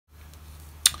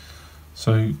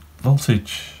So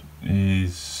voltage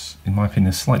is, in my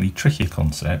opinion, a slightly trickier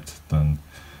concept than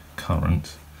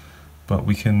current, but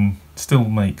we can still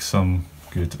make some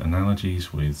good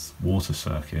analogies with water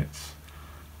circuits.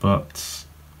 But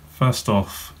first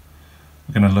off,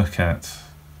 we're going to look at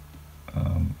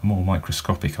a more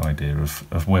microscopic idea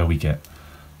of where we get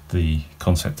the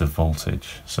concept of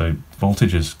voltage. So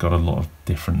voltage has got a lot of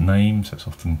different names. It's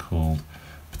often called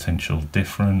potential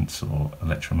difference or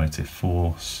electromotive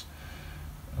force,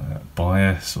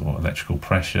 bias or electrical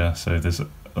pressure. So there's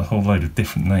a whole load of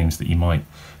different names that you might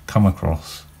come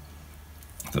across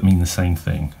that mean the same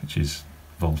thing, which is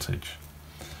voltage.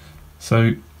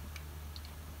 So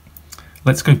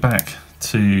let's go back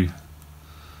to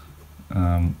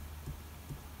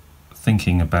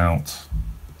thinking about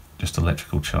just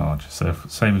electrical charge. So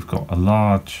say we've got a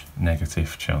large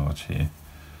negative charge here,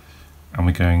 and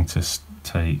we're going to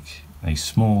take a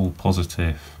small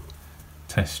positive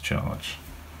test charge.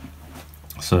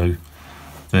 So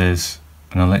there's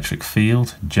an electric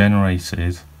field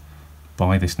generated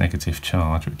by this negative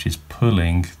charge, which is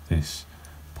pulling this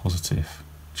positive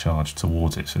charge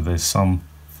towards it. So there's some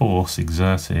force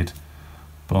exerted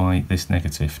by this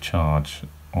negative charge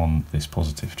on this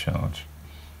positive charge.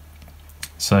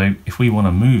 So if we want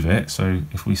to move it, so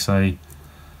if we say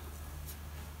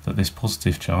that this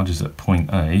positive charge is at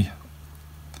point A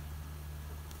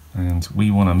and we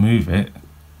want to move it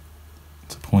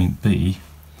to point B,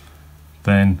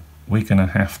 then we're going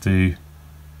to have to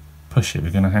push it.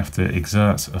 We're going to have to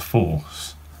exert a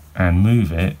force and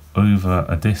move it over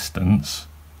a distance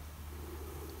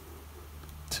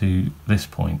to this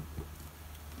point.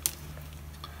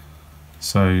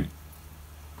 So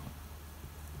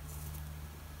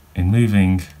in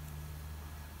moving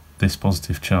this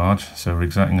positive charge, so we're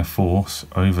exerting a force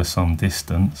over some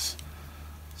distance,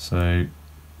 so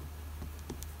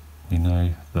we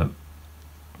know that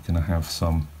we're going to have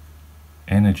some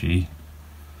energy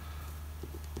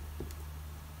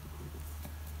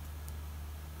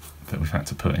that we've had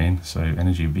to put in. So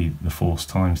energy would be the force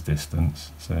times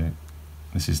distance. So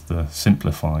this is the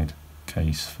simplified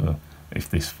case for if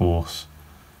this force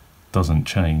doesn't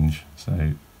change.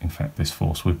 So in fact this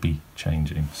force would be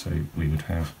changing, so we would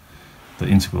have the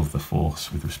integral of the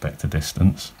force with respect to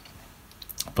distance.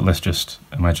 But let's just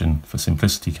imagine for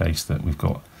simplicity case that we've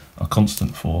got a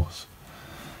constant force.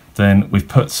 Then we've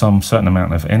put some certain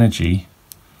amount of energy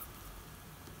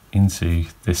into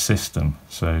this system.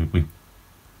 So we've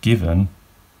given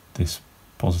this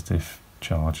positive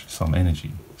charge some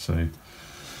energy. So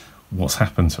what's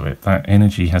happened to it? That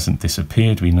energy hasn't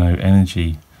disappeared. We know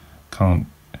energy can't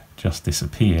just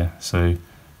disappear. So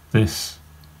this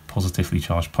positively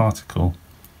charged particle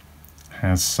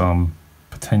has some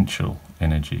potential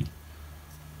energy,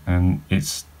 and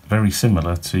it's very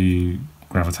similar to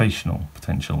gravitational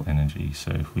potential energy.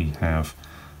 So if we have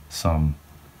some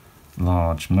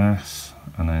large mass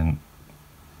and then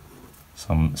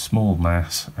some small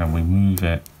mass and we move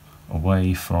it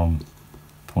away from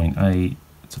point A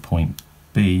to point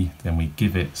B, then we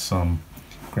give it some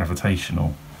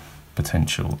gravitational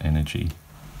potential energy.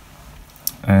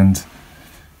 And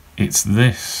it's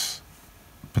this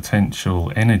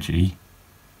potential energy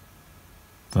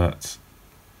that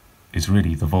is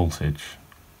really the voltage.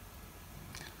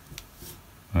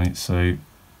 Right, so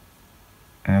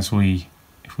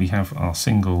if we have our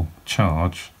single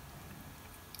charge,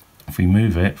 if we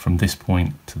move it from this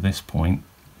point to this point,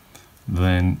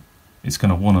 then it's going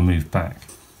to want to move back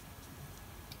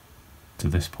to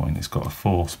this point. It's got a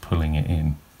force pulling it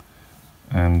in.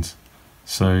 And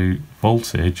so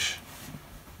voltage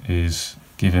is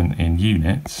given in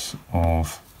units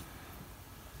of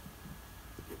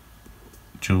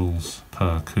joules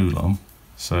per coulomb.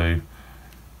 So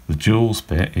the joules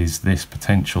bit is this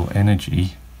potential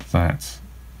energy that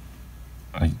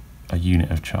a unit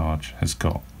of charge has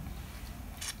got.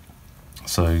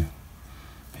 So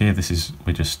here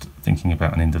we're just thinking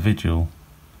about an individual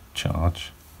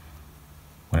charge,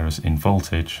 whereas in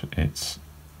voltage it's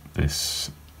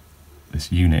this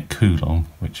unit coulomb,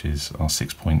 which is our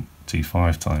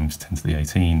 6.25 times 10 to the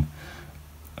 18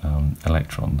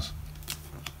 electrons.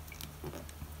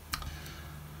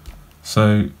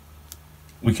 So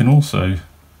we can also,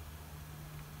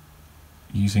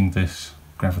 using this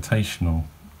gravitational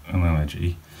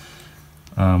analogy,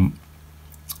 a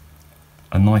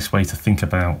nice way to think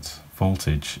about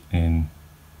voltage in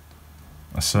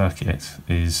a circuit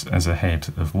is as a head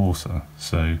of water.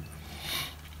 So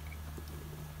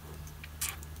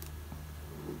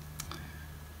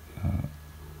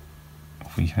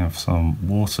if we have some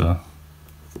water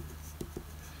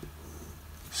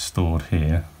stored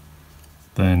here,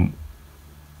 then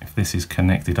if if this is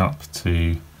connected up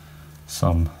to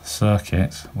some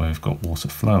circuit where we've got water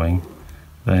flowing,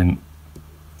 then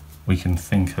we can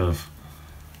think of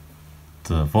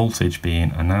the voltage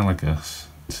being analogous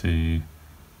to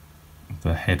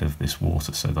the head of this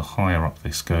water. So the higher up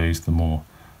this goes, the more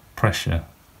pressure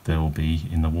there will be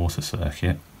in the water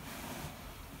circuit.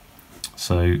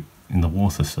 So in the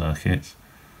water circuit,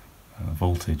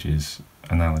 voltage is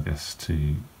analogous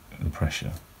to the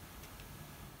pressure.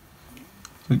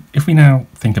 So if we now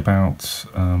think about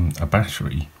a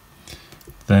battery,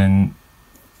 then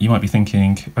you might be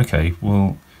thinking, okay,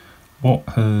 well, what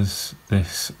has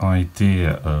this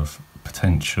idea of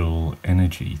potential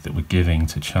energy that we're giving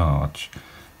to charge,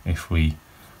 if we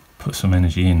put some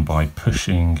energy in by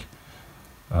pushing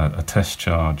a test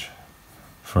charge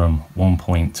from one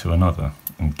point to another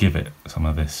and give it some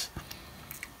of this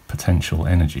potential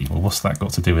energy, well, what's that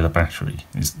got to do with a battery?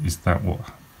 Is that what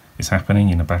is happening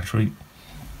in a battery?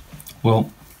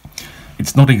 Well,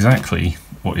 it's not exactly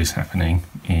what is happening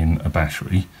in a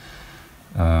battery.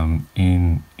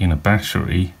 In a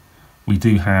battery, we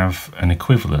do have an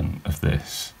equivalent of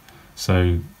this.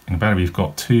 So in a battery, we've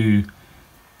got two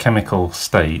chemical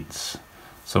states.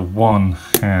 So one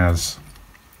has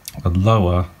a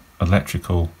lower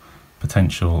electrical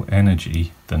potential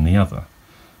energy than the other.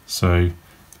 So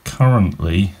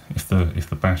currently, if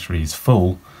the battery is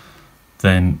full,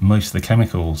 then most of the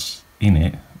chemicals in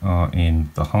it are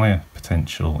in the higher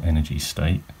potential energy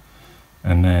state,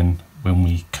 and then when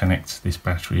we connect this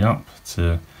battery up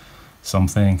to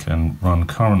something and run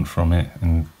current from it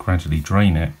and gradually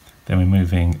drain it, then we're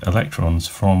moving electrons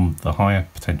from the higher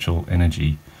potential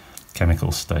energy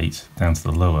chemical state down to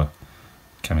the lower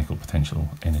chemical potential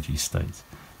energy state.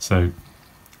 So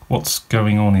what's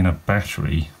going on in a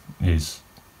battery is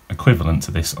equivalent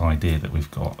to this idea that we've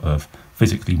got of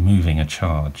physically moving a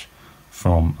charge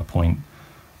from a point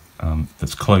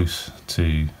that's close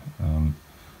to an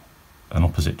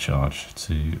opposite charge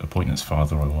to a point that's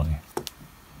farther away.